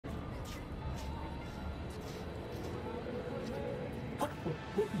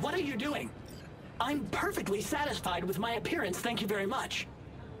What are you doing? I'm perfectly satisfied with my appearance, thank you very much.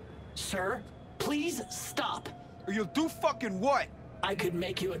 Sir, please stop. Or you'll do fucking what? I could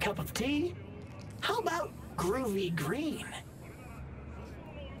make you a cup of tea. How about groovy green?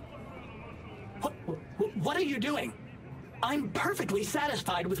 What are you doing? I'm perfectly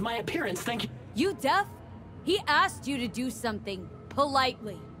satisfied with my appearance, thank you. You deaf? He asked you to do something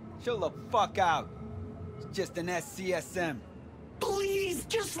politely. Chill the fuck out. It's just an SCSM. Please,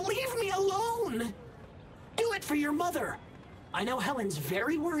 just leave me alone. Do it for your mother. I know Helen's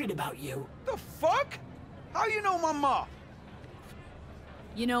very worried about you. The fuck? How you know my mom?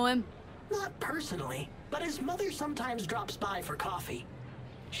 You know him? Not personally, but his mother sometimes drops by for coffee.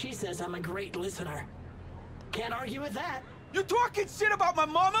 She says I'm a great listener. Can't argue with that. You talking shit about my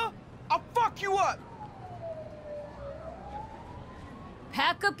mama? I'll fuck you up!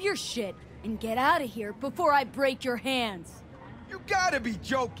 Pack up your shit and get out of here before I break your hands. You gotta be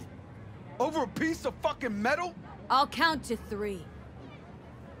joking. Over a piece of fucking metal? I'll count to 3.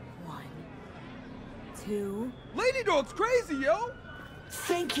 1, 2... Lady Dog's crazy, yo!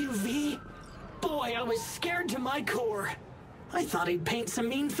 Thank you, V. Boy, I was scared to my core. I thought he'd paint some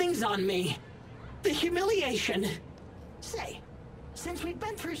mean things on me. The humiliation. Say, since we've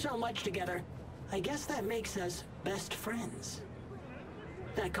been through so much together, I guess that makes us best friends.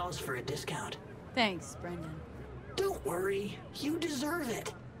 That calls for a discount. Thanks, Brendan. Don't worry, you deserve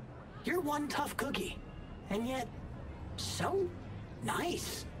it. You're one tough cookie, and yet so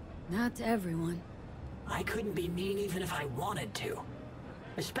nice. Not to everyone. I couldn't be mean even if I wanted to.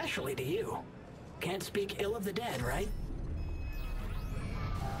 Especially to you. Can't speak ill of the dead, right?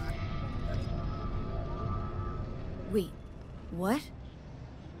 Wait, what?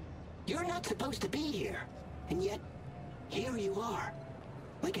 You're not supposed to be here, and yet here you are.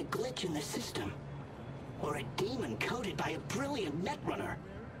 Like a glitch in the system. Or a demon coded by a brilliant netrunner.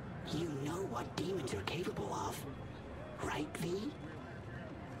 You know what demons are capable of. Right, V?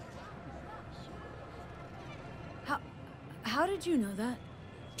 How did you know that?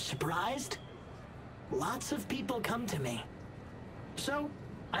 Surprised? Lots of people come to me. So,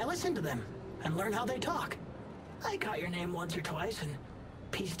 I listen to them and learn how they talk. I caught your name once or twice and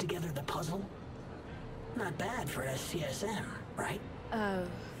pieced together the puzzle. Not bad for a CSM, right?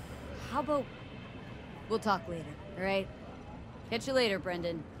 How about... We'll talk later, alright? Catch you later,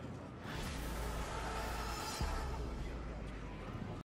 Brendan.